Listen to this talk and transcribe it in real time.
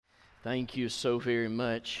Thank you so very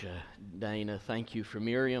much, Dana. Thank you for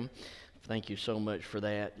Miriam. Thank you so much for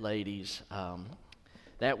that, ladies.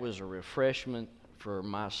 That was a refreshment for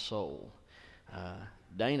my soul.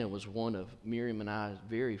 Dana was one of Miriam and I's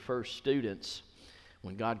very first students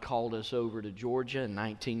when God called us over to Georgia in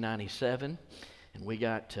 1997, and we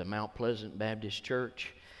got to Mount Pleasant Baptist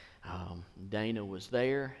Church. Dana was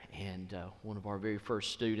there, and one of our very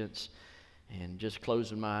first students, and just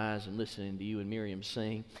closing my eyes and listening to you and Miriam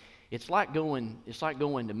sing. It's like going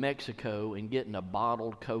to Mexico and getting a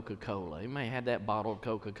bottled Coca-Cola. You may have had that bottled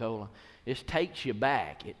Coca-Cola. It takes you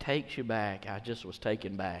back. It takes you back. I just was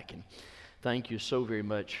taken back, and thank you so very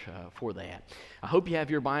much for that. I hope you have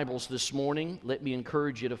your Bibles this morning. Let me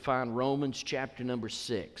encourage you to find Romans chapter number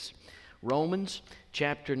 6. Romans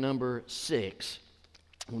chapter number 6.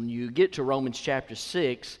 When you get to Romans chapter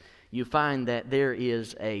 6, you find that there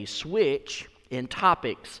is a switch in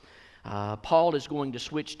topics. Paul is going to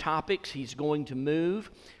switch topics. He's going to move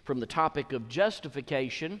from the topic of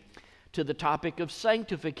justification to the topic of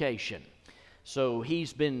sanctification. So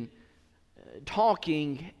he's been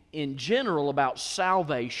talking in general about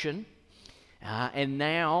salvation, and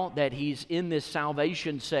now that he's in this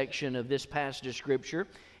salvation section of this passage of Scripture,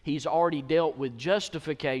 he's already dealt with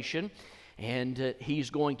justification, and he's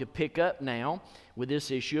going to pick up now with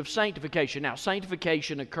this issue of sanctification. Now,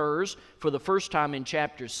 sanctification occurs for the first time in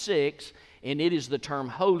chapter 6, and it is the term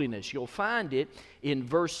holiness. You'll find it in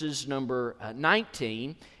verses number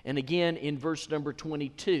 19 and again in verse number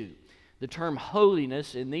 22. The term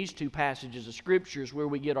holiness in these two passages of Scripture is where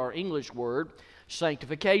we get our English word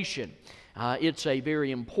sanctification. It's a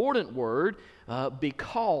very important word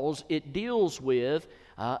because it deals with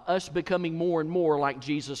us becoming more and more like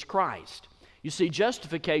Jesus Christ. You see,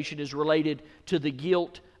 justification is related to the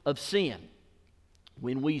guilt of sin.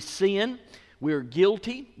 When we sin, we're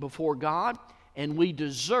guilty before God and we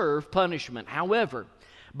deserve punishment. However,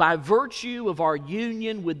 by virtue of our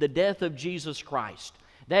union with the death of Jesus Christ,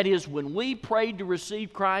 that is, when we prayed to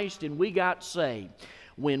receive Christ and we got saved,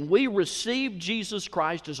 when we received Jesus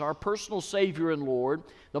Christ as our personal Savior and Lord,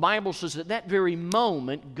 the Bible says at that very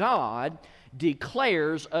moment, God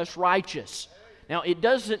declares us righteous. Now, it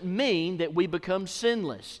doesn't mean that we become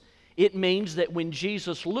sinless. It means that when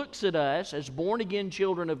Jesus looks at us as born-again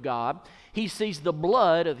children of God, He sees the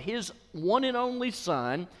blood of His one and only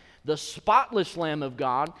Son, the spotless Lamb of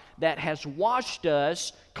God, that has washed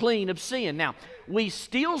us clean of sin. Now, we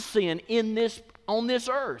still sin on this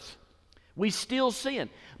earth. We still sin.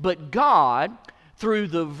 But God, through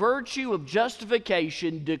the virtue of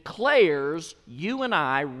justification, declares you and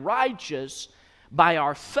I righteous by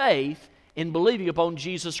our faith in believing upon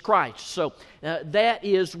Jesus Christ. So that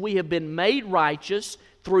is, we have been made righteous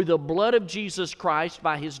through the blood of Jesus Christ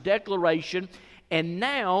by His declaration. And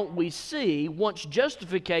now we see, once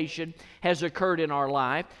justification has occurred in our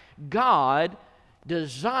life, God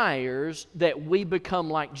desires that we become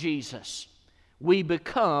like Jesus. We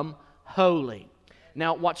become holy.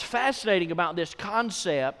 Now, what's fascinating about this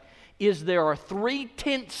concept is there are three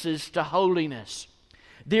tenses to holiness.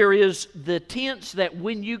 There is the tense that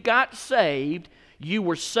when you got saved, you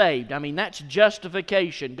were saved. I mean, that's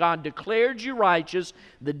justification. God declared you righteous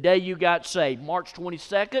the day you got saved. March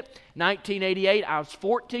 22nd, 1988, I was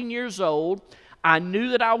 14 years old. I knew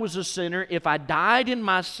that I was a sinner. If I died in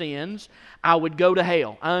my sins, I would go to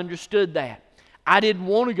hell. I understood that. I didn't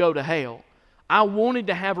want to go to hell. I wanted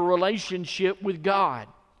to have a relationship with God.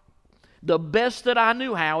 The best that I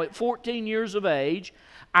knew how, at 14 years of age,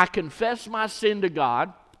 I confessed my sin to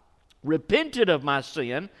God, repented of my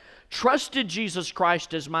sin, trusted Jesus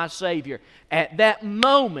Christ as my Savior. At that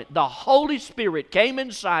moment, the Holy Spirit came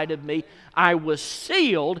inside of me. I was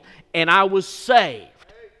sealed and I was saved.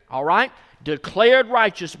 All right? Declared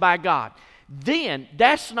righteous by God. Then,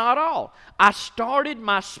 that's not all. I started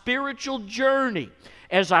my spiritual journey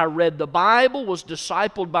as I read the Bible, was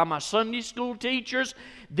discipled by my Sunday school teachers.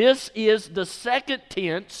 This is the second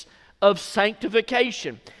tense of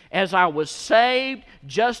sanctification. As I was saved,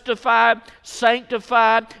 justified,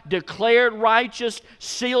 sanctified, declared righteous,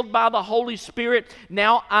 sealed by the Holy Spirit,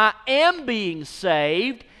 now I am being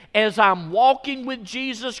saved as I'm walking with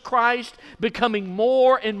Jesus Christ, becoming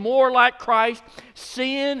more and more like Christ.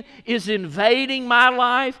 Sin is invading my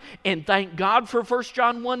life, and thank God for 1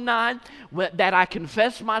 John 1:9, that I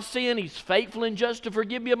confess my sin. He's faithful and just to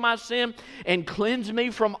forgive me of my sin and cleanse me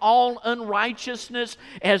from all unrighteousness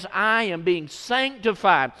as I am being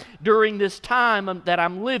sanctified during this time that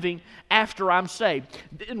I'm living after I'm saved.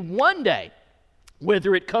 Then one day,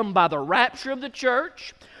 whether it come by the rapture of the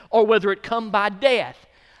church or whether it come by death,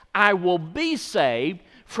 I will be saved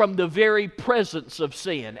from the very presence of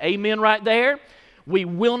sin. Amen right there? We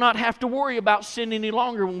will not have to worry about sin any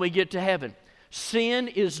longer when we get to heaven. Sin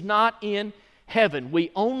is not in heaven.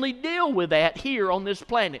 We only deal with that here on this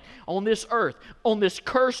planet, on this earth, on this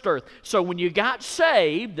cursed earth. So when you got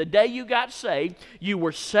saved, the day you got saved, you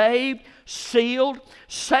were saved, sealed,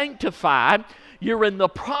 sanctified. You're in the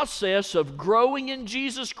process of growing in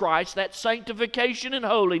Jesus Christ, that sanctification and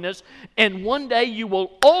holiness, and one day you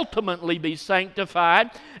will ultimately be sanctified,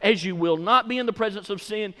 as you will not be in the presence of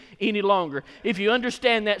sin any longer. If you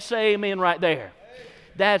understand that, say amen right there.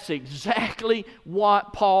 That's exactly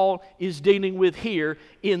what Paul is dealing with here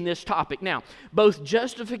in this topic. Now, both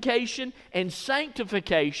justification and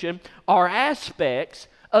sanctification are aspects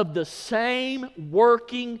of the same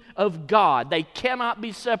working of God. They cannot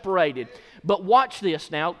be separated. But watch this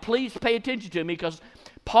now. Please pay attention to me, because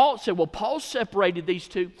Paul said, well, Paul separated these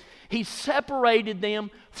two. He separated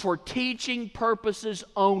them for teaching purposes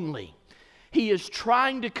only. He is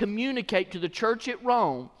trying to communicate to the church at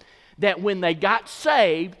Rome that when they got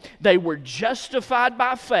saved, they were justified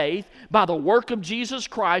by faith, by the work of Jesus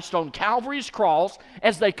Christ on Calvary's cross,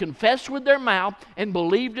 as they confessed with their mouth and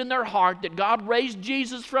believed in their heart that God raised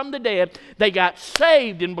Jesus from the dead. They got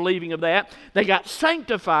saved in believing of that. They got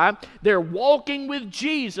sanctified. They're walking with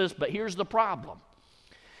Jesus, but here's the problem.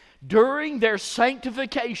 During their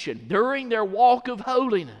sanctification, during their walk of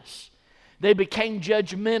holiness, they became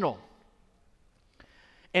judgmental.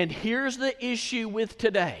 And here's the issue with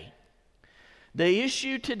today. The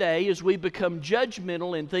issue today is we become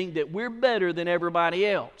judgmental and think that we're better than everybody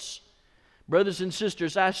else. Brothers and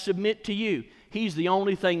sisters, I submit to you, He's the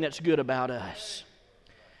only thing that's good about us.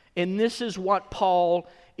 And this is what Paul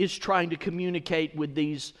is trying to communicate with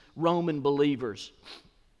these Roman believers.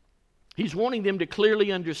 He's wanting them to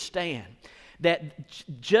clearly understand that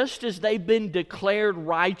just as they've been declared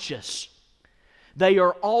righteous, they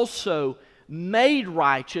are also made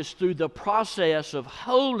righteous through the process of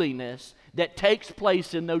holiness that takes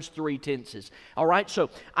place in those three tenses. All right, so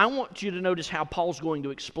I want you to notice how Paul's going to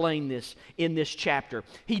explain this in this chapter.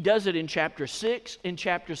 He does it in chapter 6 and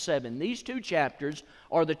chapter 7. These two chapters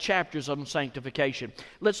are the chapters on sanctification.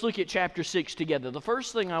 Let's look at chapter 6 together. The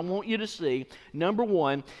first thing I want you to see, number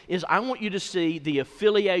one, is I want you to see the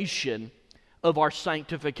affiliation of our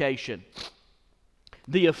sanctification.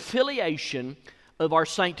 The affiliation of our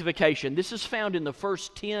sanctification. This is found in the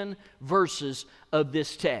first 10 verses of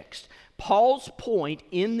this text. Paul's point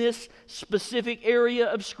in this specific area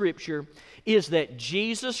of Scripture is that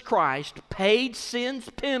Jesus Christ paid sin's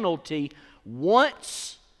penalty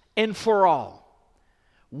once and for all.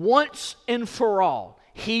 Once and for all.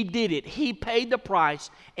 He did it. He paid the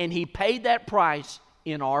price, and He paid that price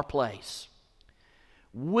in our place.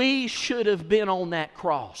 We should have been on that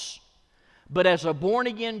cross. But as a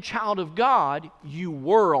born-again child of God, you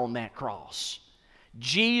were on that cross.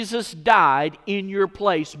 Jesus died in your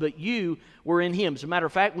place, but you were in Him. As a matter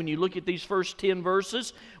of fact, when you look at these first 10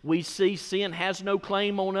 verses, we see sin has no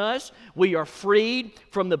claim on us. We are freed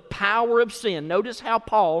from the power of sin. Notice how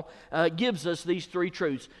Paul gives us these three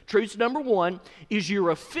truths. Truth number one is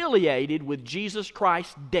you're affiliated with Jesus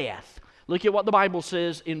Christ's death. Look at what the Bible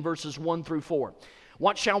says in verses 1 through 4.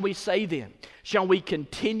 What shall we say then? Shall we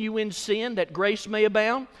continue in sin that grace may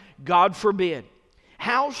abound? God forbid.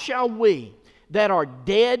 How shall we that are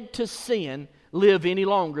dead to sin live any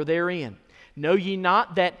longer therein? Know ye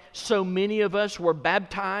not that so many of us were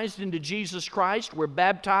baptized into Jesus Christ, were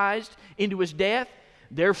baptized into His death?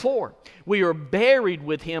 Therefore, we are buried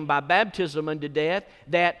with Him by baptism unto death,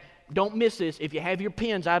 that, don't miss this, if you have your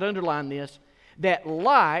pens, I'd underline this, that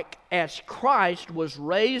like as Christ was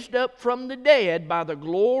raised up from the dead by the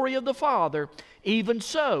glory of the Father, even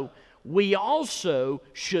so we also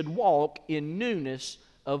should walk in newness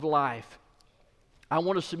of life. I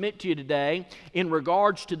want to submit to you today in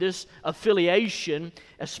regards to this affiliation,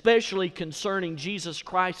 especially concerning Jesus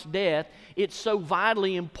Christ's death. It's so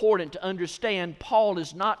vitally important to understand Paul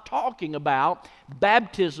is not talking about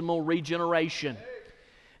baptismal regeneration.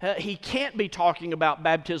 He can't be talking about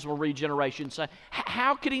baptismal regeneration. So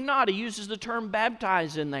how could he not? He uses the term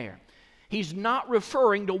baptize in there. He's not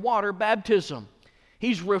referring to water baptism.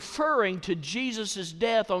 He's referring to Jesus'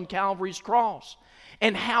 death on Calvary's cross,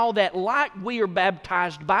 and how that like we are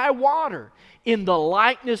baptized by water in the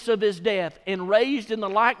likeness of His death and raised in the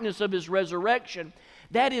likeness of His resurrection,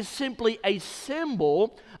 that is simply a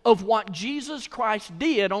symbol of what Jesus Christ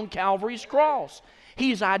did on Calvary's cross.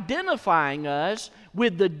 He's identifying us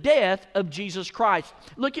with the death of Jesus Christ.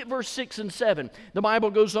 Look at verse 6 and 7. The Bible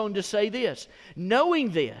goes on to say this, knowing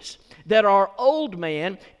this, that our old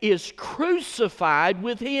man is crucified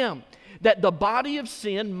with Him, that the body of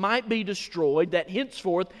sin might be destroyed, that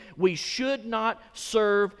henceforth we should not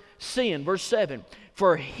serve sin. Verse 7,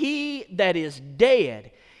 for he that is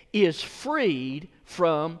dead is freed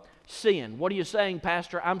from sin. What are you saying,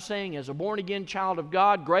 Pastor? I'm saying as a born-again child of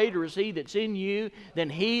God, greater is He that's in you than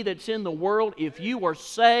he that's in the world. If you are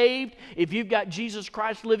saved, if you've got Jesus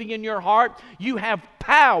Christ living in your heart, you have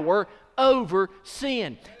power over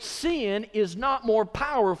sin. Sin is not more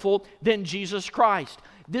powerful than Jesus Christ.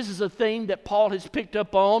 This is a theme that Paul has picked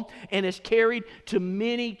up on and has carried to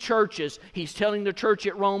many churches. He's telling the church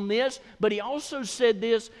at Rome this, but he also said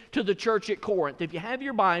this to the church at Corinth. If you have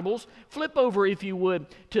your Bibles, flip over, if you would,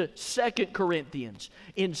 to 2 Corinthians.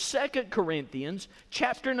 In 2 Corinthians,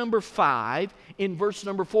 chapter number 5, in verse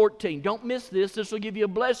number 14. Don't miss this. This will give you a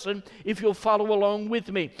blessing if you'll follow along with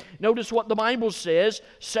me. Notice what the Bible says,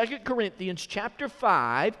 2 Corinthians chapter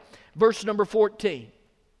 5, verse number 14.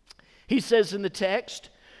 He says in the text,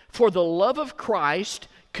 for the love of Christ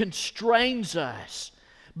constrains us,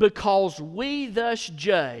 because we thus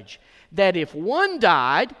judge that if one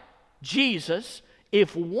died, Jesus,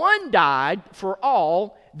 if one died for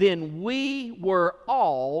all, then we were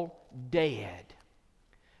all dead.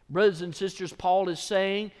 Brothers and sisters, Paul is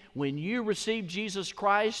saying, when you received Jesus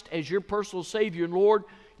Christ as your personal Savior and Lord,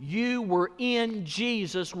 you were in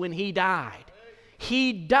Jesus when He died.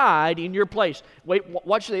 He died in your place. Wait,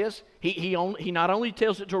 watch this. He not only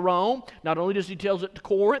tells it to Rome, not only does he tell it to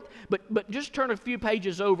Corinth, but just turn a few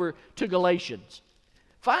pages over to Galatians.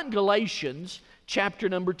 Find Galatians chapter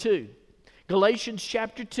number 2. Galatians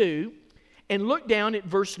chapter 2, and look down at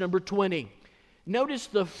verse number 20. Notice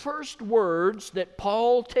the first words that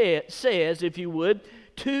Paul says, if you would,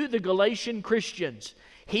 to the Galatian Christians.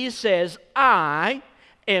 He says, I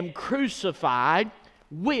am crucified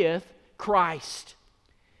with Christ.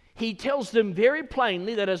 He tells them very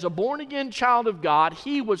plainly that as a born-again child of God,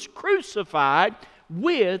 he was crucified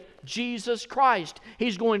with Jesus Christ.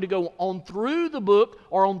 He's going to go on through the book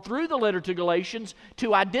or on through the letter to Galatians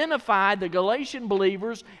to identify the Galatian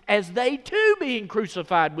believers as they too being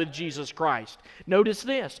crucified with Jesus Christ. Notice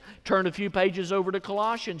this. Turn a few pages over to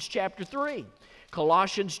Colossians chapter 3.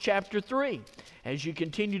 Colossians chapter 3. As you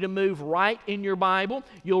continue to move right in your Bible,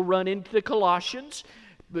 you'll run into the Colossians.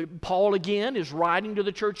 Paul again is writing to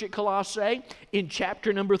the church at Colossae in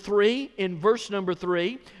chapter number 3, in verse number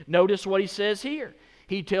 3. Notice what he says here.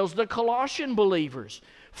 He tells the Colossian believers,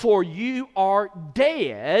 for you are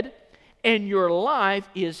dead, and your life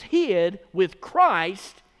is hid with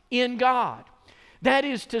Christ in God. That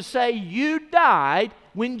is to say, you died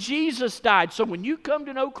when Jesus died. So when you come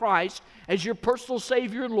to know Christ as your personal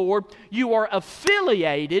Savior and Lord, you are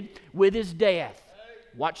affiliated with His death.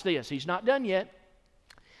 Watch this. He's not done yet.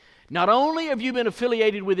 Not only have you been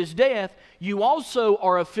affiliated with His death, you also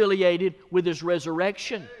are affiliated with His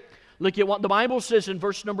resurrection. Look at what the Bible says in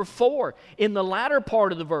verse number 4. In the latter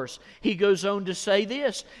part of the verse, he goes on to say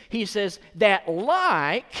this. He says, that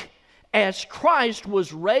like as Christ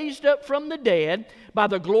was raised up from the dead by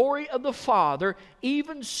the glory of the Father,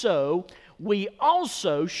 even so we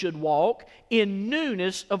also should walk in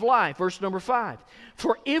newness of life. Verse number 5.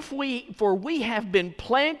 For we have been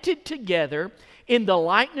planted together in the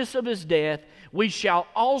likeness of His death, we shall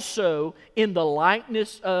also in the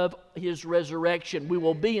likeness of His resurrection. We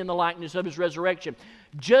will be in the likeness of His resurrection.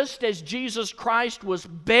 Just as Jesus Christ was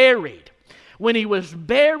buried, when He was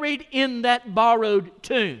buried in that borrowed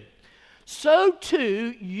tomb, so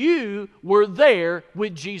too you were there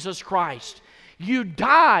with Jesus Christ. You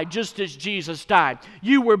died just as Jesus died.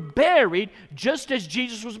 You were buried just as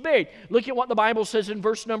Jesus was buried. Look at what the Bible says in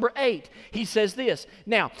verse number 8. He says this,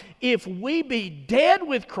 now, if we be dead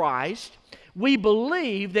with Christ, we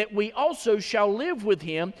believe that we also shall live with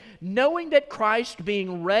Him, knowing that Christ,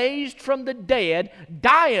 being raised from the dead,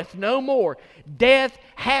 dieth no more. Death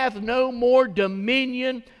hath no more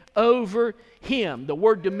dominion over Him. The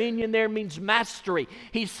word dominion there means mastery.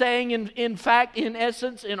 He's saying, in fact, in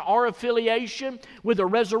essence, in our affiliation with the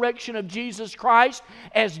resurrection of Jesus Christ,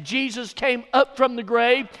 as Jesus came up from the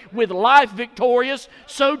grave with life victorious,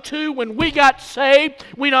 so too when we got saved,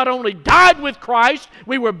 we not only died with Christ,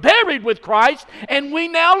 we were buried with Christ, and we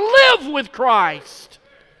now live with Christ.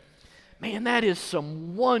 Man, that is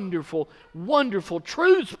some wonderful, wonderful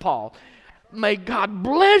truths, Paul. May God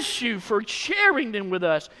bless you for sharing them with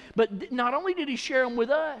us. But not only did He share them with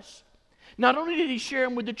us, not only did He share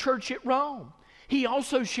them with the church at Rome, He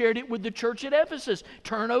also shared it with the church at Ephesus.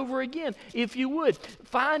 Turn over again, if you would.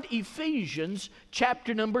 Find Ephesians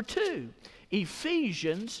chapter number 2.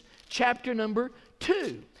 Ephesians chapter number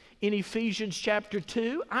 2. In Ephesians chapter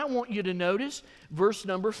 2, I want you to notice verse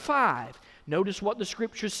number 5. Notice what the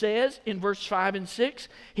Scripture says in verse 5 and 6.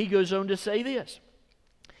 He goes on to say this.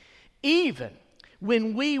 Even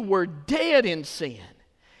when we were dead in sin,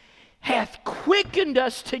 hath quickened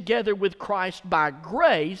us together with Christ. By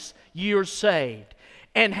grace ye are saved,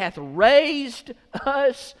 and hath raised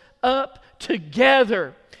us up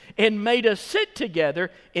together, and made us sit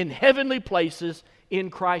together in heavenly places in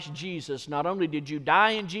Christ Jesus. Not only did you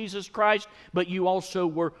die in Jesus Christ, but you also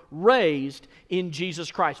were raised in Jesus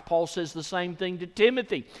Christ. Paul says the same thing to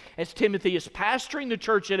Timothy. As Timothy is pastoring the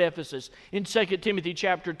church at Ephesus in 2 Timothy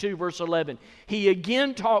chapter 2, verse 11, he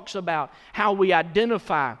again talks about how we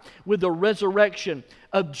identify with the resurrection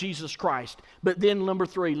of Jesus Christ. But then number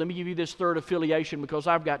 3, let me give you this third affiliation because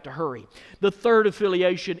I've got to hurry. The third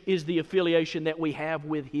affiliation is the affiliation that we have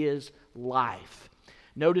with His life.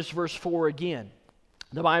 Notice verse 4 again.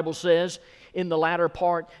 The Bible says in the latter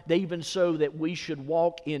part, even so that we should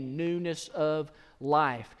walk in newness of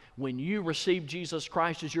life. When you receive Jesus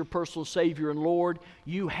Christ as your personal Savior and Lord,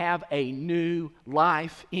 you have a new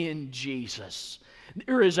life in Jesus.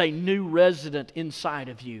 There is a new resident inside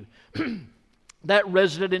of you. That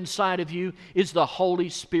resident inside of you is the Holy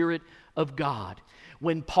Spirit of God.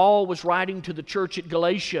 When Paul was writing to the church at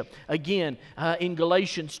Galatia, again, in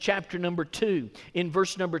Galatians chapter number 2, in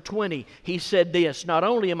verse number 20, he said this, not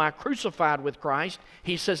only am I crucified with Christ,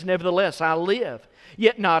 he says, nevertheless I live.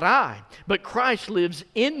 Yet not I, but Christ lives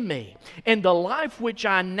in me. And the life which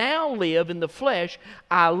I now live in the flesh,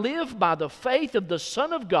 I live by the faith of the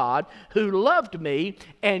Son of God, who loved me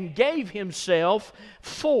and gave Himself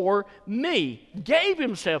for me. Gave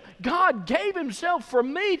Himself. God gave Himself for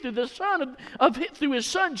me through through His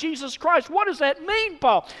Son, Jesus Christ. What does that mean,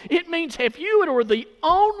 Paul? It means if you were the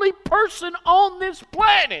only person on this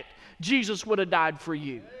planet, Jesus would have died for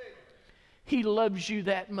you. He loves you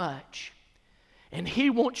that much. And He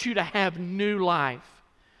wants you to have new life.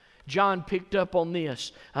 John picked up on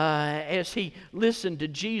this as he listened to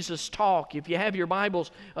Jesus talk. If you have your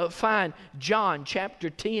Bibles, find John chapter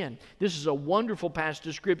 10. This is a wonderful passage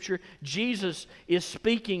of Scripture. Jesus is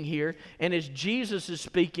speaking here, and as Jesus is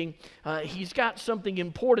speaking, He's got something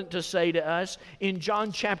important to say to us in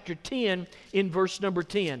John chapter 10 in verse number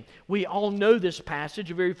 10. We all know this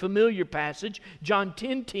passage, a very familiar passage. John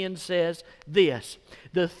 10:10 says this,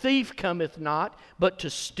 "The thief cometh not, but to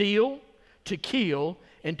steal, to kill,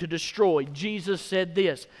 and to destroy." Jesus said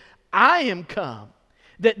this, "I am come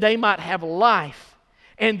that they might have life,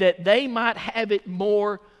 and that they might have it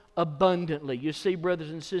more abundantly." You see,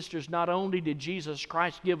 brothers and sisters, not only did Jesus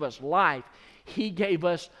Christ give us life, He gave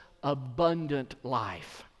us abundant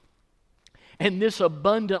life. And this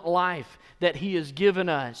abundant life that He has given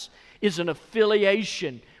us is an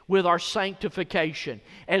affiliation with our sanctification.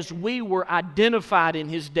 As we were identified in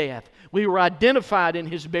His death, we were identified in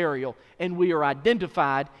His burial, and we are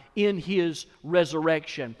identified in His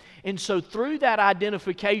resurrection. And so through that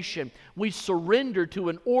identification, we surrender to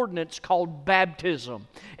an ordinance called baptism.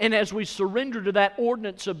 And as we surrender to that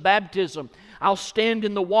ordinance of baptism, I'll stand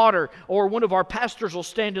in the water, or one of our pastors will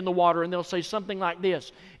stand in the water, and they'll say something like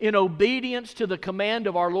this, "In obedience to the command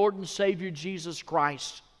of our Lord and Savior Jesus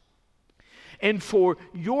Christ, and for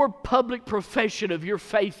your public profession of your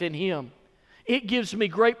faith in Him, it gives me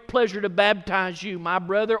great pleasure to baptize you, my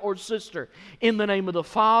brother or sister, in the name of the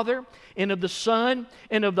Father, and of the Son,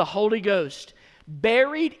 and of the Holy Ghost,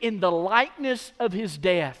 buried in the likeness of His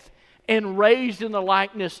death, and raised in the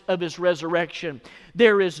likeness of His resurrection.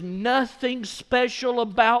 There is nothing special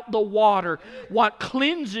about the water. What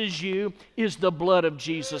cleanses you is the blood of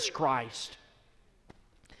Jesus Christ."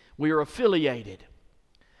 We are affiliated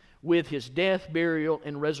with His death, burial,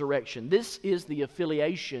 and resurrection. This is the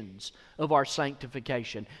affiliations of our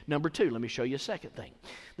sanctification. Number 2, let me show you a second thing.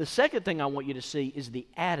 The second thing I want you to see is the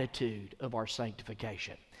attitude of our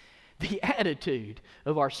sanctification. The attitude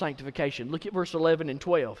of our sanctification. Look at verse 11 and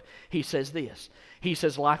 12. He says this. He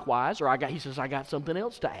says, likewise, I got something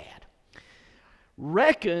else to add.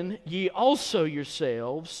 "Reckon ye also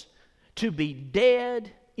yourselves to be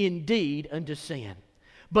dead indeed unto sin,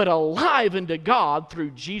 but alive unto God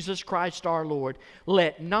through Jesus Christ our Lord.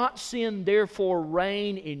 Let not sin therefore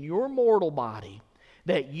reign in your mortal body,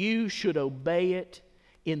 that you should obey it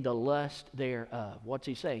in the lust thereof." What's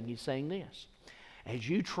he saying? He's saying this. As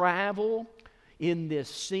you travel in this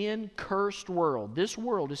sin-cursed world, this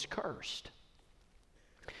world is cursed.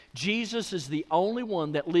 Jesus is the only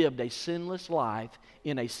one that lived a sinless life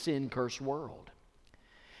in a sin-cursed world.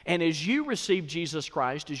 And as you receive Jesus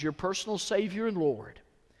Christ as your personal Savior and Lord,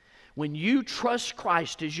 when you trust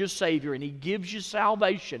Christ as your Savior and He gives you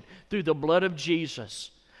salvation through the blood of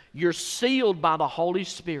Jesus, you're sealed by the Holy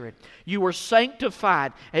Spirit. You are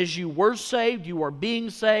sanctified. As you were saved, you are being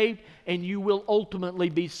saved, and you will ultimately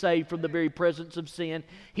be saved from the very presence of sin.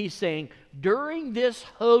 He's saying, during this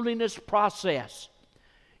holiness process,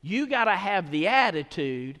 you got to have the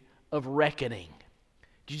attitude of reckoning.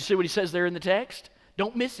 Did you see what he says there in the text?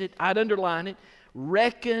 Don't miss it. I'd underline it.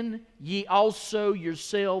 Reckon ye also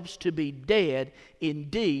yourselves to be dead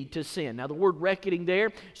indeed to sin. Now the word reckoning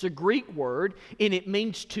there is a Greek word, and it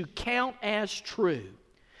means to count as true,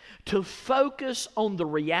 to focus on the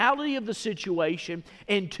reality of the situation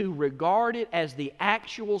and to regard it as the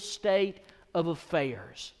actual state of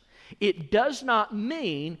affairs. It does not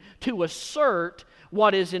mean to assert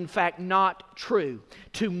what is in fact not true.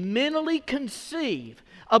 To mentally conceive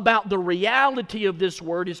about the reality of this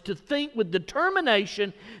word is to think with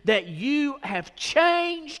determination that you have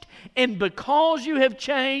changed, and because you have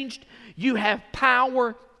changed, you have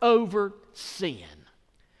power over sin.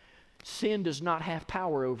 Sin does not have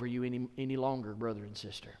power over you any longer, brother and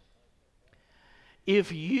sister.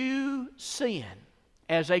 If you sin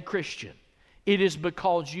as a Christian, it is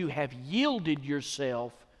because you have yielded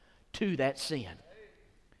yourself to that sin.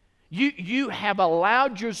 You have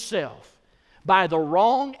allowed yourself by the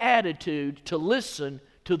wrong attitude to listen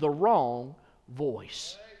to the wrong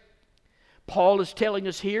voice. Paul is telling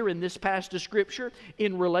us here in this passage of Scripture,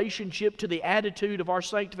 in relationship to the attitude of our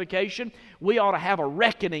sanctification, we ought to have a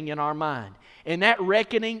reckoning in our mind. And that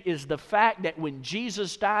reckoning is the fact that when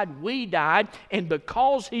Jesus died, we died, and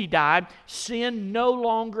because He died, sin no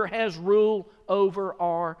longer has rule over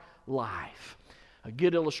our life. A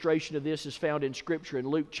good illustration of this is found in Scripture in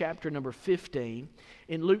Luke chapter number 15.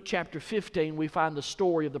 In Luke chapter 15, we find the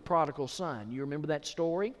story of the prodigal son. You remember that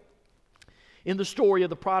story? In the story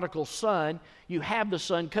of the prodigal son, you have the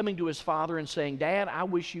son coming to his father and saying, "Dad, I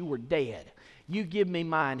wish you were dead. You give me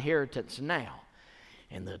my inheritance now."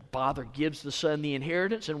 And the father gives the son the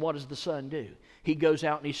inheritance, and what does the son do? He goes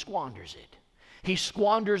out and he squanders it. He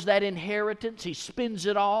squanders that inheritance, he spends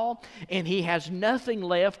it all, and he has nothing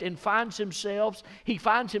left, and he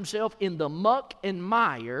finds himself in the muck and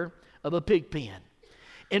mire of a pig pen.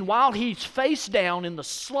 And while he's face down in the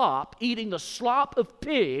slop, eating the slop of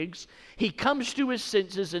pigs, he comes to his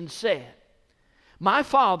senses and said, "My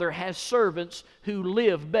father has servants who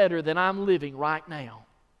live better than I'm living right now.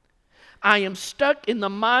 I am stuck in the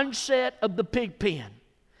mindset of the pig pen.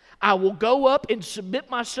 I will go up and submit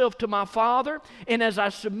myself to my father, and as I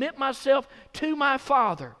submit myself to my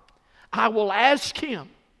father, I will ask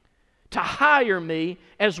him to hire me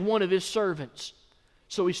as one of his servants."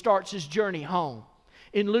 So he starts his journey home.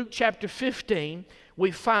 In Luke chapter 15,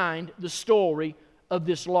 we find the story of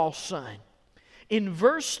this lost son. In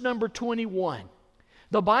verse number 21,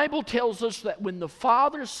 the Bible tells us that when the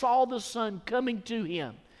father saw the son coming to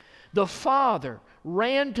him, the father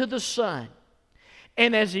ran to the son.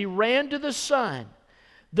 And as he ran to the son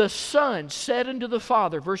said unto the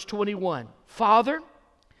father, verse 21, "Father,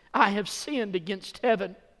 I have sinned against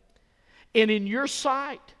heaven and in your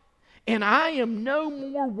sight, and I am no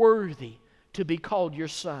more worthy to be called your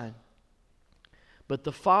son." But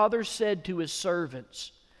the father said to his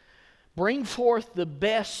servants, "Bring forth the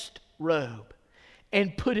best robe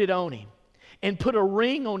and put it on him, and put a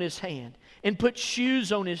ring on his hand, and put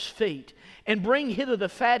shoes on his feet, and bring hither the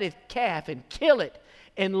fatted calf, and kill it,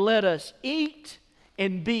 and let us eat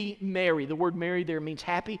and be merry." The word merry there means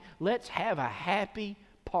happy. Let's have a happy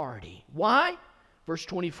party. Why? Verse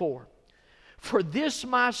 24. "For this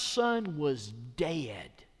my son was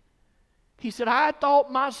dead." He said, "I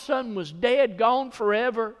thought my son was dead, gone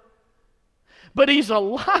forever. But he's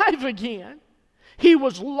alive again. He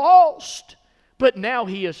was lost, but now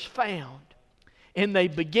he is found." And they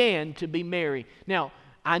began to be merry. Now,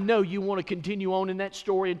 I know you want to continue on in that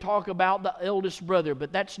story and talk about the eldest brother,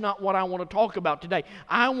 but that's not what I want to talk about today.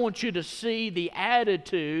 I want you to see the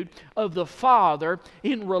attitude of the father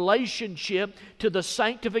in relationship to the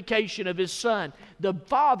sanctification of his son. The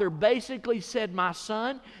father basically said, "My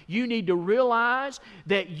son, you need to realize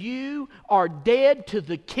that you are dead to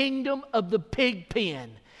the kingdom of the pig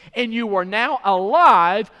pen, and you are now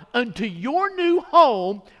alive unto your new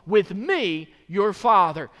home with me, your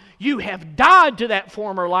father. You have died to that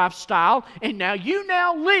former lifestyle, and now you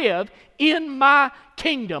live in my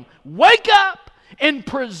kingdom. Wake up and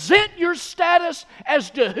present your status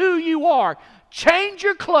as to who you are. Change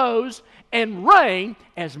your clothes and reign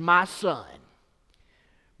as my son."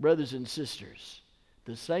 Brothers and sisters,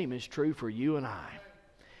 the same is true for you and I.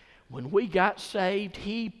 When we got saved,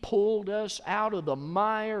 He pulled us out of the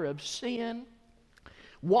mire of sin,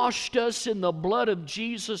 washed us in the blood of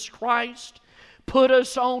Jesus Christ, put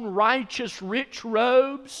us on righteous, rich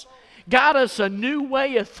robes, got us a new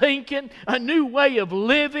way of thinking, a new way of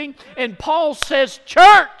living. And Paul says,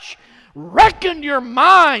 church, reckon your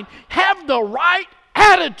mind, have the right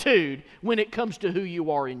attitude when it comes to who you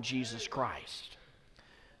are in Jesus Christ.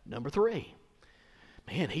 Number 3,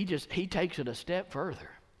 man, he takes it a step further.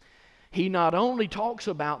 he not only talks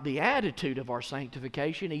about the attitude of our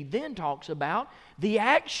sanctification, he then talks about the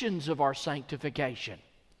actions of our sanctification.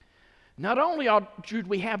 Not only should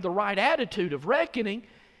we have the right attitude of reckoning,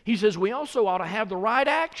 he says we also ought to have the right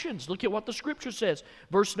actions. Look at what the Scripture says.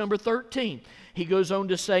 Verse number 13. He goes on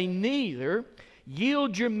to say, neither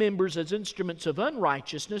yield your members as instruments of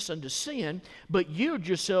unrighteousness unto sin, but yield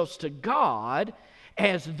yourselves to God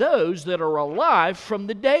as those that are alive from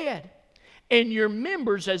the dead, and your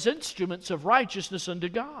members as instruments of righteousness unto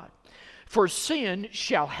God. For sin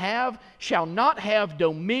shall not have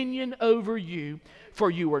dominion over you, for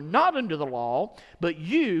you are not under the law, but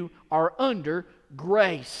you are under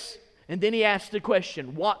grace. And then he asks the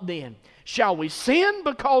question, what then? Shall we sin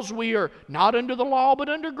because we are not under the law but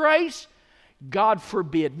under grace? God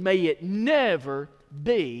forbid. May it never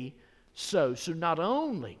be so. So not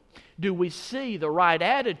only do we see the right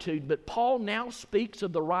attitude, but Paul now speaks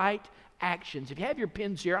of the right actions. If you have your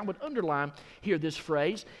pens here, I would underline here this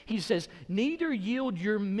phrase. He says, neither yield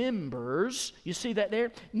your members, you see that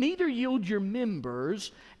there? Neither yield your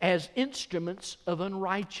members as instruments of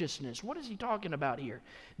unrighteousness. What is he talking about here?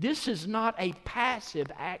 This is not a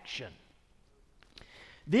passive action.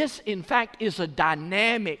 This, in fact, is a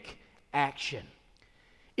dynamic action.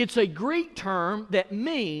 It's a Greek term that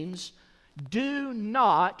means do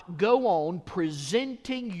not go on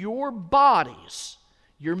presenting your bodies,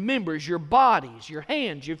 your members, your bodies, your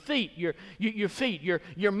hands, your feet,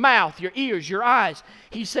 your mouth, your ears, your eyes.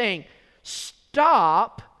 He's saying,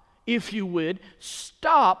 stop, if you would,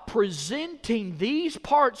 stop presenting these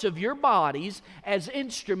parts of your bodies as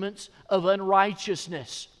instruments of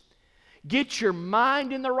unrighteousness. Get your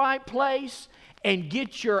mind in the right place and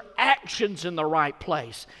get your actions in the right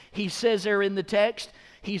place. He says there in the text,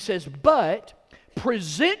 he says, but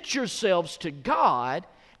present yourselves to God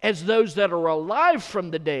as those that are alive from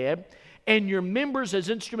the dead, and your members as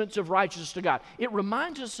instruments of righteousness to God. It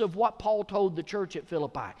reminds us of what Paul told the church at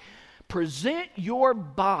Philippi. Present your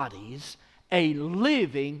bodies a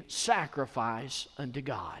living sacrifice unto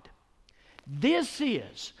God. This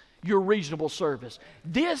is your reasonable service.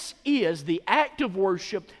 This is the act of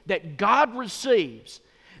worship that God receives,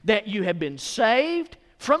 that you have been saved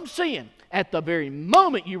from sin at the very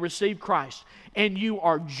moment you receive Christ, and you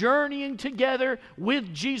are journeying together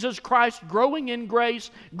with Jesus Christ, growing in grace,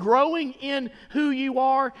 growing in who you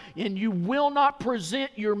are, and you will not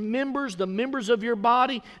present your members, the members of your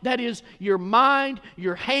body, that is your mind,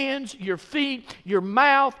 your hands, your feet, your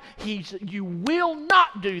mouth. You will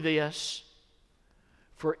not do this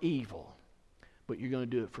for evil, but you're going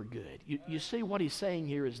to do it for good. You see what he's saying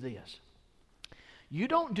here is this. You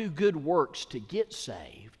don't do good works to get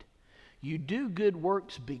saved. You do good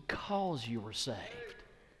works because you were saved.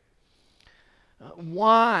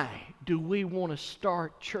 Why do we want to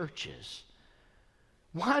start churches?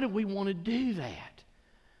 Why do we want to do that?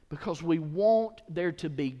 Because we want there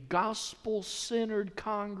to be gospel-centered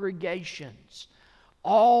congregations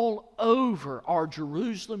all over our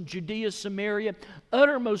Jerusalem, Judea, Samaria,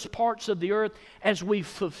 uttermost parts of the earth. As we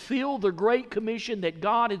fulfill the Great Commission that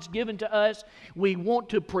God has given to us, we want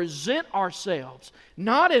to present ourselves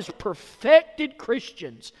not as perfected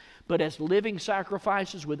Christians, but as living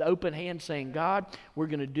sacrifices with open hands, saying, God, we're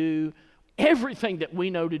going to do everything that we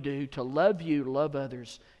know to do to love you, love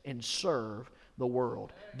others, and serve the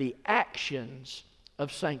world. The actions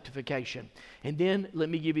of sanctification. And then let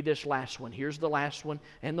me give you this last one. Here's the last one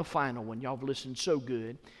and the final one. Y'all have listened so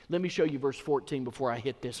good. Let me show you verse 14 before I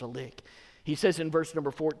hit this a lick. He says in verse number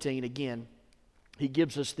 14 again, he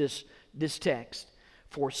gives us this text.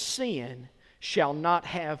 For sin shall not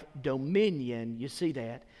have dominion, you see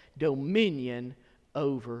that, dominion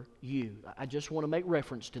over you. I just want to make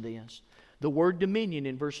reference to this. The word dominion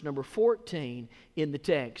in verse number 14 in the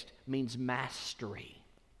text means mastery.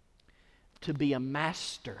 To be a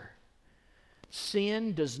master.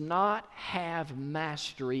 Sin does not have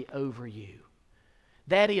mastery over you.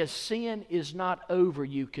 That is, sin is not over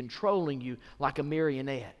you, controlling you like a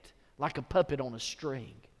marionette, like a puppet on a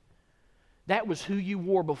string. That was who you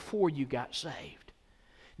were before you got saved.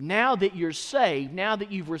 Now that you're saved, now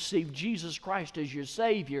that you've received Jesus Christ as your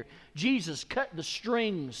Savior, Jesus cut the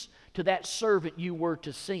strings to that servant you were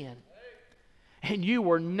to sin. And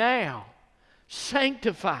you are now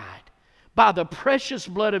sanctified by the precious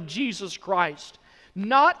blood of Jesus Christ,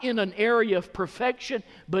 not in an area of perfection,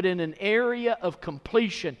 but in an area of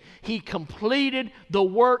completion. He completed the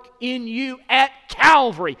work in you at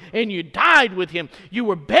Calvary, and you died with Him, you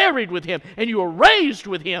were buried with Him, and you were raised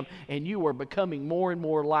with Him, and you are becoming more and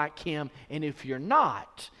more like Him. And if you're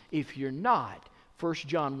not, 1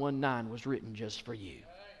 John 1:9 was written just for you.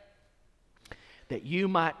 That you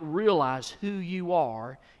might realize who you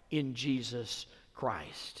are in Jesus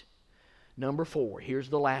Christ. Number 4, here's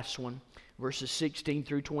the last one, verses 16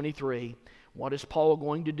 through 23. What is Paul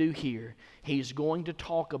going to do here? He's going to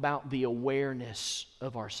talk about the awareness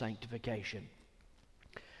of our sanctification.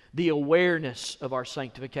 The awareness of our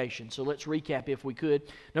sanctification. So let's recap if we could.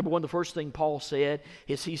 Number 1, the first thing Paul said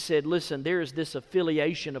is he said, listen, there is this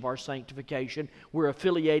affiliation of our sanctification. We're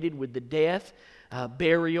affiliated with the death,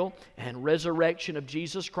 burial, and resurrection of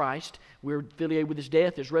Jesus Christ. We're affiliated with His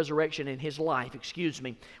death, His resurrection, and His life.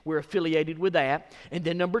 We're affiliated with that. And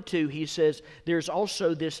then number 2, he says, there's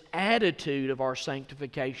also this attitude of our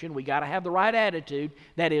sanctification. We got to have the right attitude.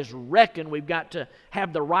 That is, reckon. We've got to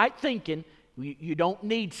have the right thinking. You don't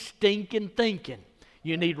need stinking thinking.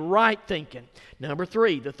 You need right thinking. Number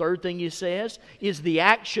 3, the third thing he says is the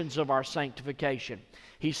actions of our sanctification.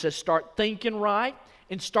 He says start thinking right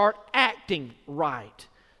and start acting right.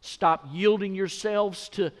 Stop yielding yourselves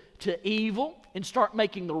to evil and start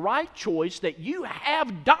making the right choice that you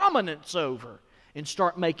have dominance over, and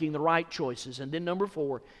start making the right choices. And then number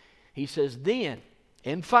 4, he says then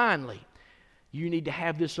and finally, you need to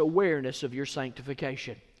have this awareness of your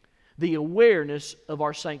sanctification. The awareness of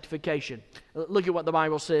our sanctification. Look at what the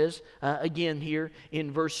Bible says again here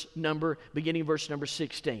in beginning verse number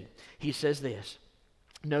 16. He says this,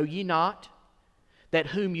 know ye not that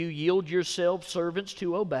whom you yield yourselves servants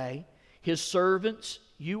to obey, His servants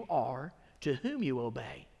you are to whom you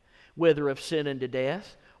obey, whether of sin unto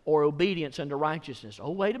death or obedience unto righteousness.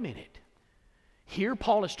 Oh, wait a minute. Here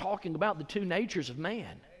Paul is talking about the two natures of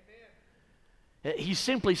man. He's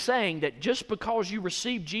simply saying that just because you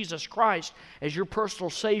received Jesus Christ as your personal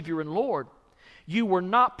Savior and Lord, you were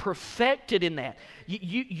not perfected in that.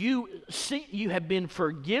 You have been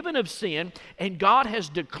forgiven of sin, and God has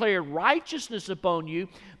declared righteousness upon you,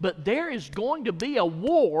 but there is going to be a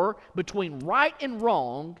war between right and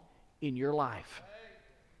wrong in your life.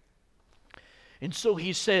 And so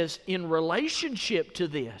he says, in relationship to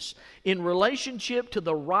this, in relationship to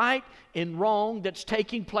the right and wrong that's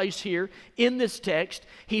taking place here in this text,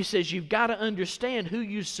 he says you've got to understand who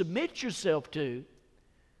you submit yourself to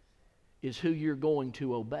is who you're going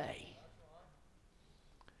to obey.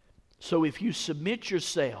 So if you submit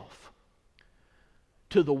yourself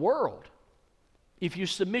to the world, if you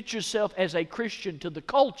submit yourself as a Christian to the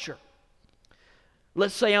culture,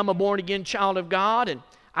 let's say I'm a born-again child of God and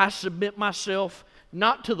I submit myself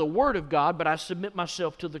not to the Word of God, but I submit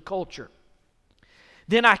myself to the culture.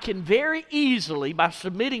 Then I can very easily, by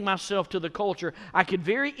submitting myself to the culture, I could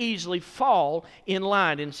very easily fall in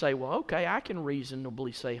line and say, well, okay, I can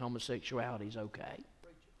reasonably say homosexuality is okay.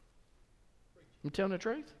 I'm telling the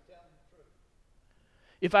truth.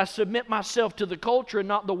 If I submit myself to the culture and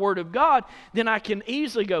not the Word of God, then I can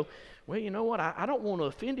easily go, well, you know what, I don't want to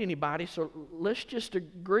offend anybody, so let's just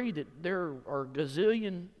agree that there are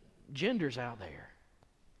gazillion genders out there.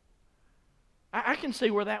 I can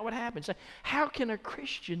see where that would happen. So how can a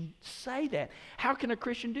Christian say that? How can a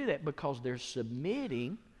Christian do that? Because they're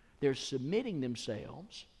submitting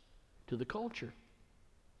themselves to the culture.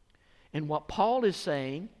 And what Paul is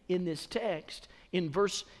saying in this text, in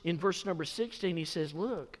verse number 16, he says,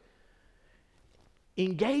 look,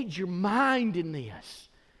 engage your mind in this.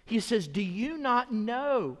 He says, do you not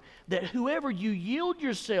know that whoever you yield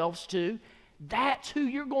yourselves to, that's who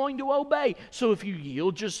you're going to obey? So if you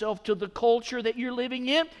yield yourself to the culture that you're living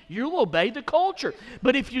in, you'll obey the culture.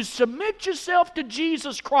 But if you submit yourself to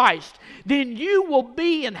Jesus Christ, then you will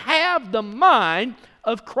be and have the mind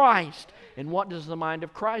of Christ. And what does the mind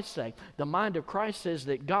of Christ say? The mind of Christ says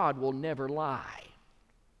that God will never lie.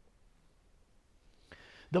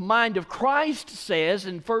 The mind of Christ says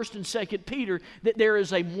in 1 and 2 Peter that there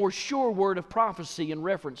is a more sure word of prophecy in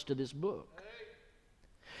reference to this book.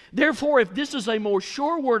 Therefore, if this is a more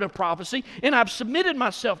sure word of prophecy and I've submitted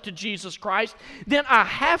myself to Jesus Christ, then I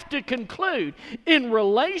have to conclude in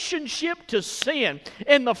relationship to sin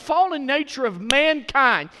and the fallen nature of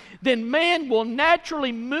mankind, then man will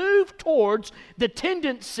naturally move towards the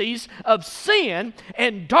tendencies of sin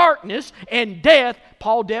and darkness and death.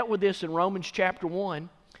 Paul dealt with this in Romans chapter 1.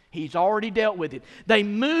 He's already dealt with it. They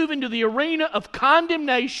move into the arena of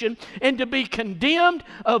condemnation and to be condemned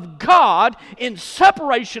of God in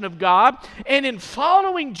separation of God, and in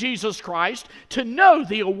following Jesus Christ, to know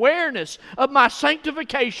the awareness of my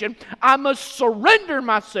sanctification, I must surrender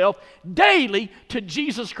myself daily to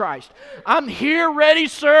Jesus Christ. I'm here ready,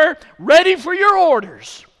 sir, ready for your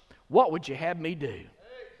orders. What would you have me do?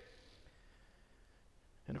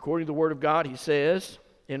 And according to the Word of God, he says,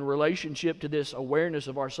 in relationship to this awareness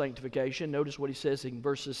of our sanctification, notice what he says in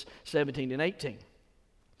verses 17 and 18.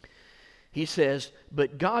 He says,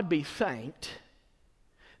 but God be thanked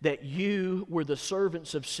that you were the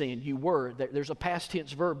servants of sin. You were. There's a past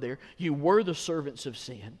tense verb there. You were the servants of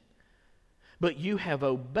sin. But you have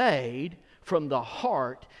obeyed from the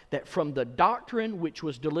heart, that from the doctrine which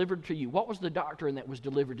was delivered to you. What was the doctrine that was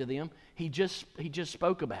delivered to them? He just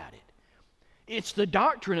spoke about it. It's the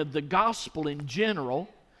doctrine of the gospel in general,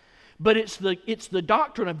 but it's the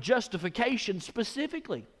doctrine of justification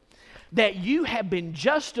specifically. That you have been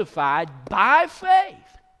justified by faith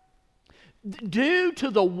due to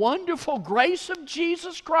the wonderful grace of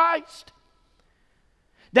Jesus Christ.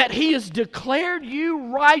 That He has declared you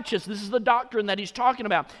righteous. This is the doctrine that He's talking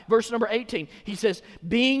about. Verse number 18, He says,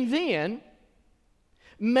 being then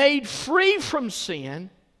made free from sin,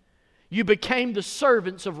 you became the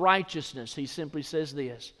servants of righteousness. He simply says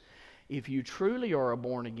this: if you truly are a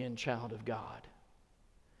born-again child of God,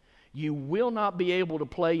 you will not be able to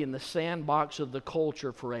play in the sandbox of the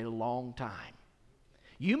culture for a long time.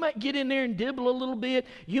 You might get in there and dibble a little bit.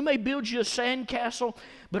 You may build you a sandcastle,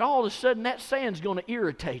 but all of a sudden that sand's going to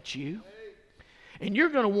irritate you. And you're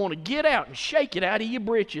going to want to get out and shake it out of your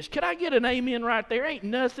britches. Could I get an amen right there? Ain't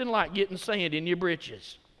nothing like getting sand in your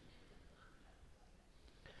britches.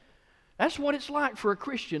 That's what it's like for a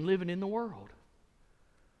Christian living in the world.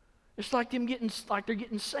 It's like they're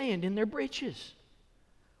getting sand in their britches.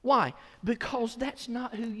 Why? Because that's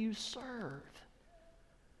not who you serve.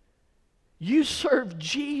 You serve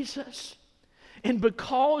Jesus. And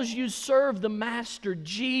because you serve the Master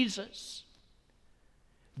Jesus,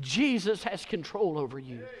 Jesus has control over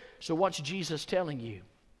you. So what's Jesus telling you?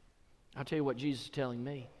 I'll tell you what Jesus is telling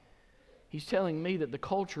me. He's telling me that the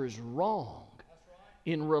culture is wrong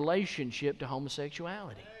in relationship to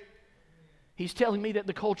homosexuality. He's telling me that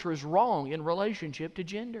the culture is wrong in relationship to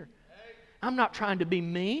gender. I'm not trying to be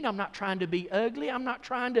mean. I'm not trying to be ugly. I'm not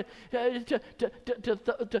trying to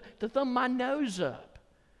thumb my nose up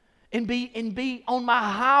and be on my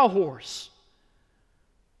high horse.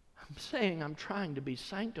 I'm saying I'm trying to be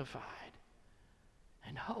sanctified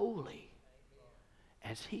and holy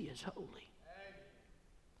as He is holy.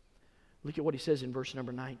 Look at what He says in verse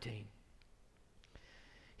number 19.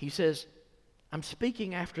 He says, I'm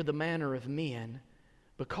speaking after the manner of men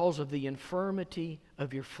because of the infirmity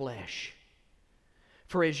of your flesh.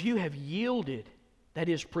 For as you have yielded, that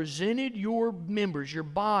is, presented your members, your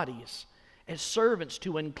bodies, as servants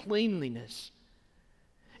to uncleanliness,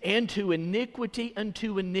 and to iniquity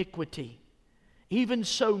unto iniquity, even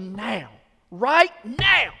so now, right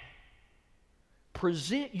now,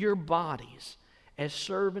 present your bodies as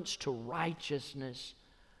servants to righteousness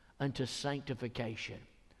unto sanctification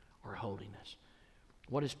or holiness.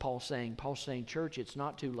 What is Paul saying? Paul's saying, church, it's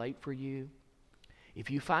not too late for you. If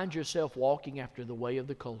you find yourself walking after the way of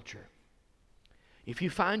the culture, if you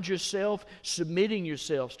find yourself submitting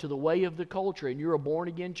yourselves to the way of the culture and you're a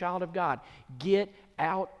born-again child of God, get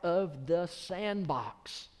out of the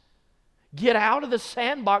sandbox. Get out of the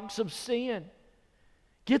sandbox of sin.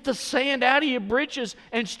 Get the sand out of your britches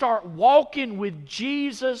and start walking with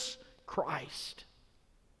Jesus Christ.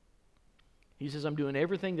 He says, I'm doing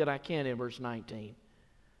everything that I can in verse 19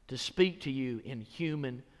 to speak to you in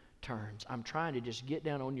human terms. I'm trying to just get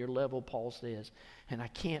down on your level, Paul says, and I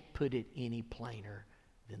can't put it any plainer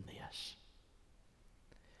than this.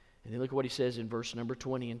 And then look at what he says in verse number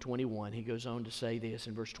 20 and 21. He goes on to say this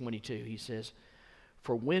in verse 22. He says,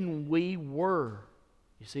 for when we were,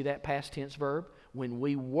 you see that past tense verb? When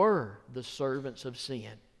we were the servants of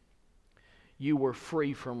sin, you were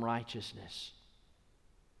free from righteousness.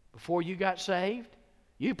 Before you got saved,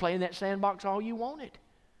 you play in that sandbox all you wanted.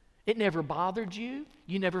 It never bothered you.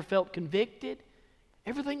 You never felt convicted.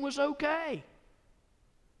 Everything was okay.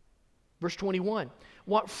 Verse 21,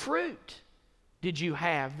 what fruit did you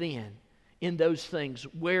have then in those things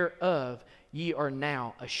whereof ye are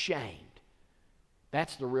now ashamed?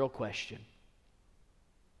 That's the real question.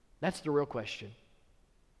 That's the real question.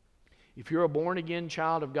 If you're a born-again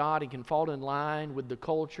child of God and can fall in line with the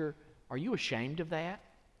culture, are you ashamed of that?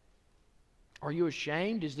 Are you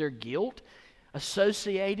ashamed? Is there guilt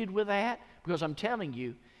associated with that? Because I'm telling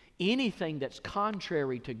you, anything that's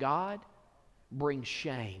contrary to God brings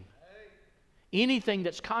shame. Anything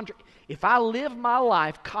that's contrary. If I live my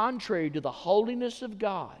life contrary to the holiness of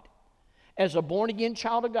God as a born-again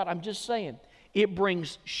child of God, I'm just saying, it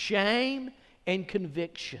brings shame and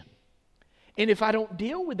conviction. And if I don't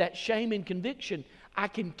deal with that shame and conviction, I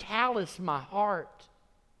can callous my heart.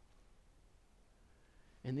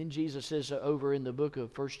 And then Jesus says over in the book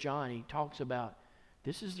of 1 John, he talks about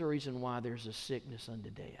this is the reason why there's a sickness unto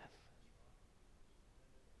death.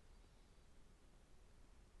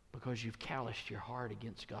 Because you've calloused your heart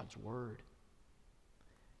against God's word.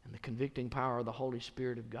 And the convicting power of the Holy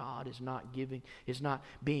Spirit of God is not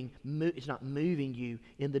moving you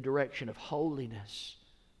in the direction of holiness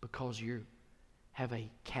because you have a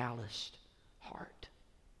calloused heart.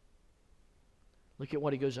 Look at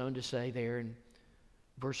what he goes on to say there in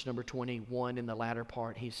verse number 21 in the latter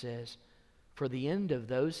part. He says, "For the end of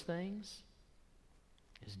those things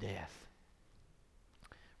is death."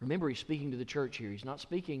 Remember, he's speaking to the church here. He's not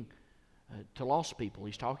speaking to lost people.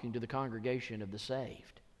 He's talking to the congregation of the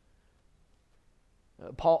saved.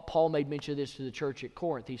 Paul made mention of this to the church at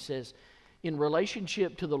Corinth. He says, in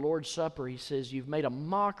relationship to the Lord's Supper, he says, you've made a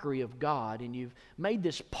mockery of God, and you've made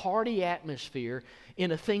this party atmosphere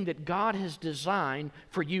in a thing that God has designed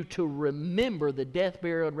for you to remember the death,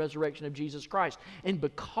 burial, and resurrection of Jesus Christ. And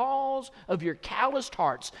because of your calloused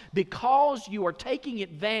hearts, because you are taking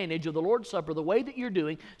advantage of the Lord's Supper the way that you're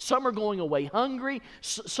doing, some are going away hungry,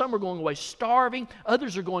 some are going away starving,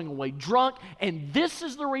 others are going away drunk, and this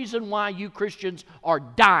is the reason why you Christians are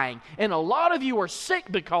dying. And a lot of you are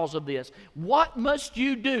sick because of this. What must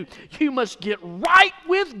you do? You must get right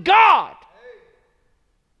with God.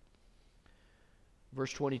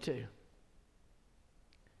 Verse 22.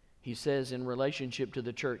 He says in relationship to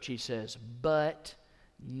the church, he says, "But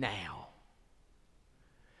now,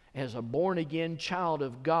 as a born-again child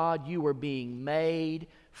of God, you are being made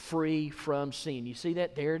free from sin." You see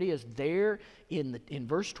that? There it is. There in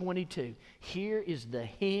verse 22. Here is the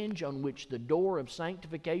hinge on which the door of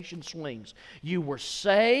sanctification swings. You were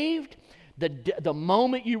saved the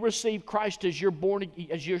moment you received Christ as your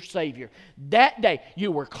Savior. That day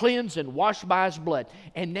you were cleansed and washed by His blood.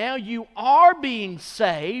 And now you are being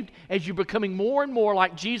saved as you're becoming more and more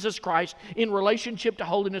like Jesus Christ in relationship to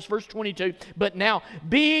holiness. Verse 22. But now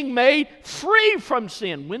being made free from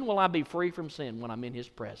sin. When will I be free from sin? When I'm in His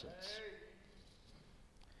presence.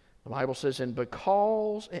 The Bible says, and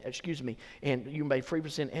you made free from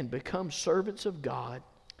sin and become servants of God.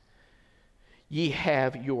 Ye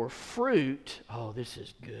have your fruit, oh, this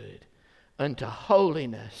is good, unto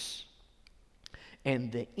holiness, and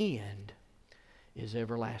the end is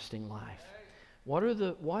everlasting life. What is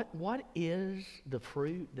the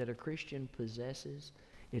fruit that a Christian possesses?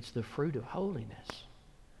 It's the fruit of holiness.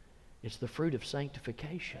 It's the fruit of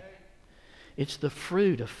sanctification. It's the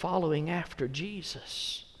fruit of following after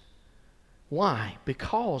Jesus. Why?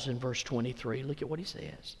 Because in verse 23, look at what he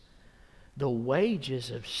says. The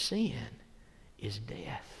wages of sin is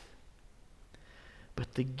death.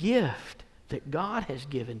 But the gift that God has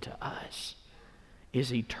given to us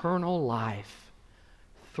is eternal life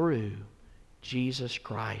through Jesus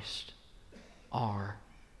Christ our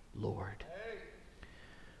Lord.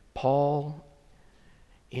 Paul,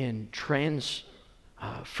 in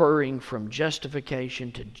transferring from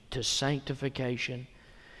justification to sanctification,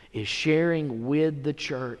 is sharing with the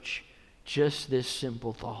church just this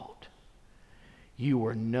simple thought. You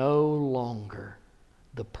are no longer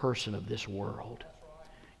the person of this world.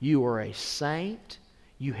 You are a saint.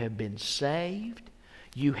 You have been saved.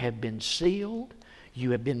 You have been sealed.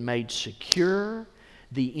 You have been made secure.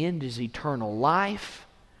 The end is eternal life.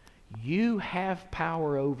 You have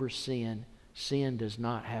power over sin. Sin does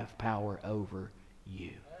not have power over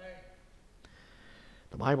you.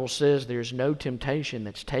 The Bible says there's no temptation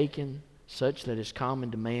that's taken such that is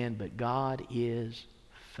common to man, but God is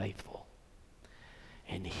faithful.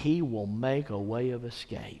 And He will make a way of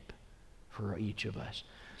escape for each of us.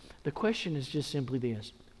 The question is just simply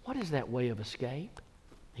this. What is that way of escape?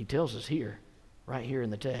 He tells us here, right here in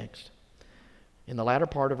the text. In the latter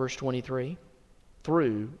part of verse 23,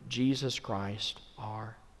 through Jesus Christ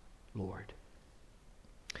our Lord.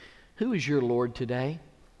 Who is your Lord today?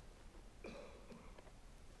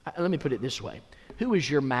 Let me put it this way. Who is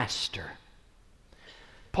your master?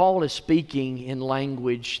 Paul is speaking in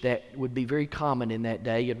language that would be very common in that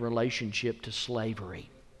day in relationship to slavery.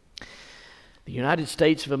 The United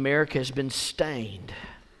States of America has been stained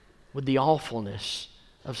with the awfulness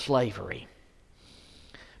of slavery.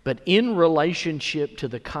 But in relationship to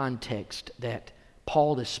the context that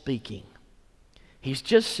Paul is speaking, he's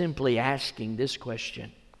just simply asking this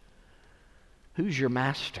question. Who's your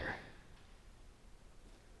master?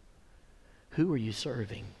 Who are you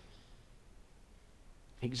serving?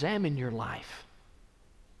 Examine your life.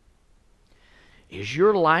 Is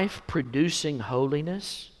your life producing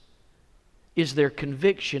holiness? Is there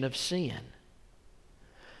conviction of sin?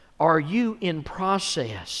 Are you in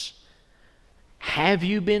process? Have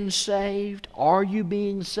you been saved? Are you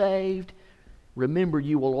being saved? Remember,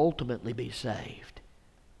 you will ultimately be saved,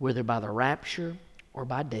 whether by the rapture or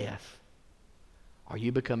by death. Are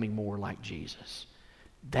you becoming more like Jesus?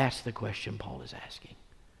 That's the question Paul is asking.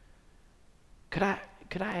 Could I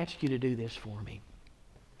ask you to do this for me?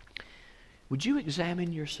 Would you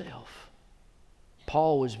examine yourself?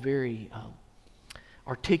 Paul was very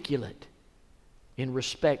articulate in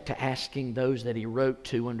respect to asking those that he wrote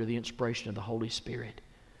to under the inspiration of the Holy Spirit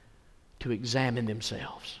to examine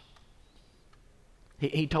themselves.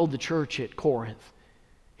 He told the church at Corinth,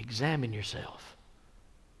 examine yourself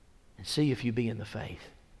and see if you be in the faith.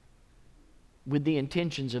 With the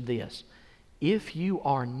intentions of this, if you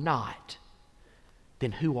are not,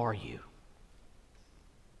 then who are you?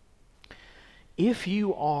 If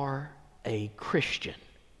you are a Christian,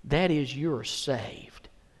 that is, you're saved.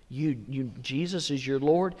 Jesus is your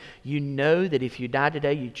Lord. You know that if you die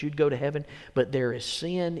today, you'd go to heaven. But there is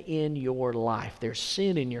sin in your life. There's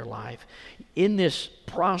sin in your life. In this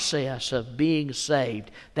process of being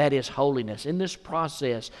saved, that is holiness. In this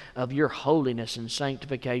process of your holiness and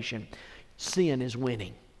sanctification, sin is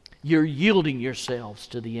winning. You're yielding yourselves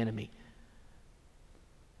to the enemy.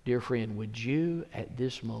 Dear friend, would you at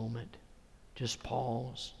this moment just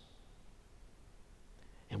pause?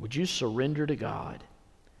 And would you surrender to God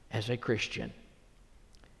as a Christian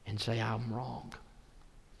and say, I'm wrong.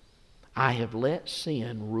 I have let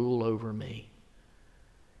sin rule over me,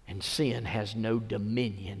 and sin has no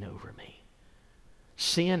dominion over me.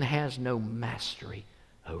 Sin has no mastery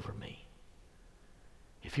over me.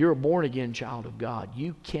 If you're a born-again child of God,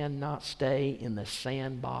 you cannot stay in the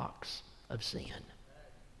sandbox of sin.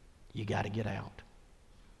 You got to get out.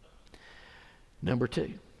 Number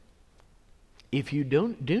 2, if you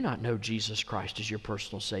do not know Jesus Christ as your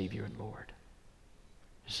personal Savior and Lord,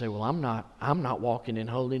 you say, well, I'm not walking in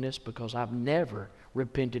holiness because I've never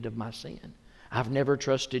repented of my sin. I've never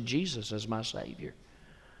trusted Jesus as my Savior.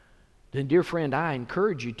 Then, dear friend, I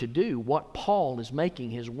encourage you to do what Paul is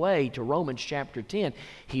making his way to Romans chapter 10.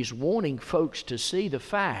 He's wanting folks to see the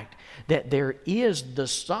fact that there is the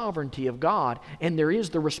sovereignty of God and there is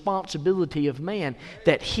the responsibility of man,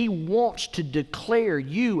 that He wants to declare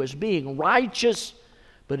you as being righteous.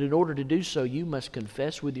 But in order to do so, you must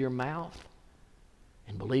confess with your mouth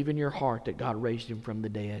and believe in your heart that God raised Him from the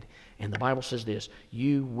dead. And the Bible says this,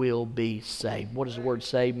 you will be saved. What does the word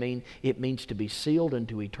saved mean? It means to be sealed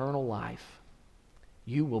into eternal life.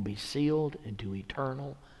 You will be sealed into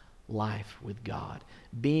eternal life with God,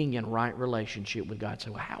 being in right relationship with God.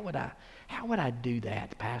 So how would I do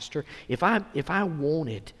that, Pastor? If I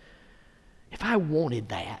wanted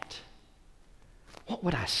that, what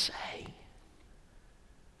would I say?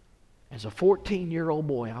 As a 14-year-old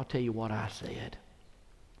boy, I'll tell you what I said.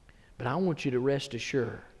 But I want you to rest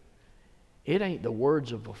assured, it ain't the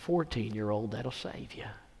words of a 14-year-old that'll save you.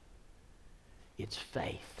 It's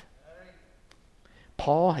faith.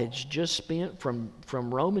 Paul has just spent from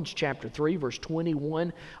Romans chapter 3, verse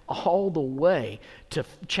 21, all the way to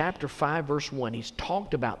chapter 5, verse 1. He's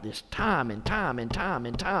talked about this time and time and time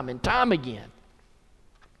and time and time again.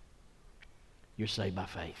 You're saved by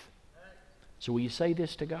faith. So will you say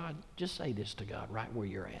this to God? Just say this to God right where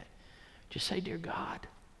you're at. Just say, dear God,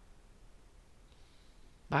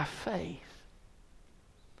 by faith,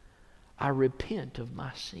 I repent of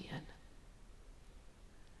my sin.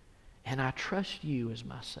 And I trust you as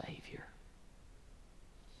my Savior.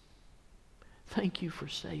 Thank you for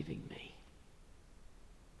saving me.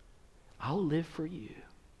 I'll live for you.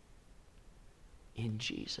 In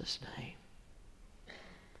Jesus' name.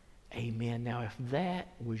 Amen. Now, if that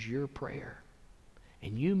was your prayer,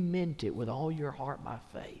 and you meant it with all your heart by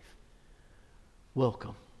faith,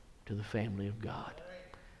 welcome to the family of God.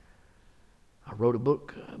 I wrote a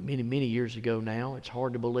book many, many years ago now. It's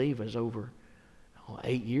hard to believe. It's over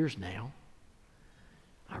 8 years now.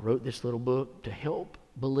 I wrote this little book to help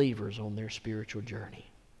believers on their spiritual journey.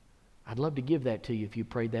 I'd love to give that to you if you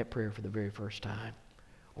prayed that prayer for the very first time,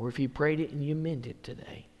 or if you prayed it and you meant it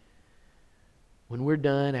today. When we're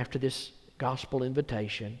done after this gospel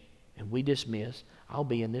invitation and we dismiss, I'll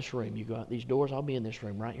be in this room. You go out these doors, I'll be in this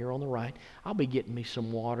room right here on the right. I'll be getting me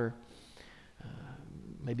some water,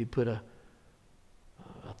 maybe put a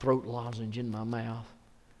throat lozenge in my mouth.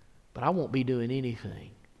 But I won't be doing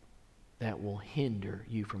anything that will hinder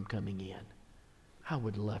you from coming in. I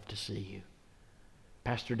would love to see you.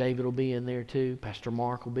 Pastor David will be in there too. Pastor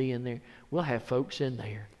Mark will be in there. We'll have folks in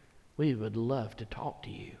there. We would love to talk to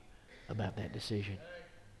you about that decision.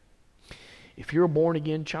 If you're a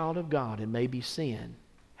born-again child of God and maybe sin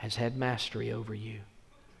has had mastery over you,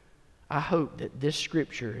 I hope that this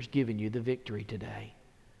scripture has given you the victory today.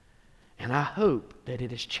 And I hope that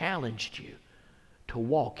it has challenged you to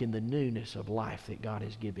walk in the newness of life that God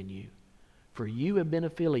has given you. For you have been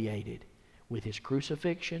affiliated with His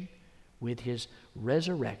crucifixion, with His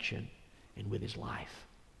resurrection, and with His life.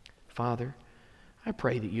 Father, I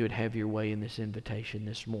pray that you would have your way in this invitation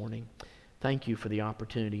this morning. Thank you for the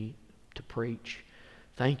opportunity to preach.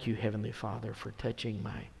 Thank you, Heavenly Father, for touching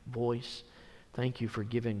my voice. Thank you for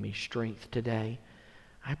giving me strength today.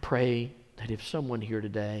 I pray that if someone here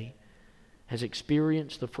today has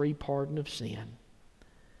experienced the free pardon of sin,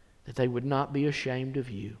 that they would not be ashamed of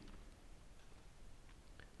you,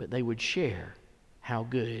 but they would share how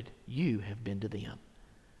good you have been to them.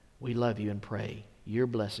 We love you and pray your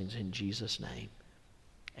blessings in Jesus' name.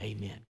 Amen.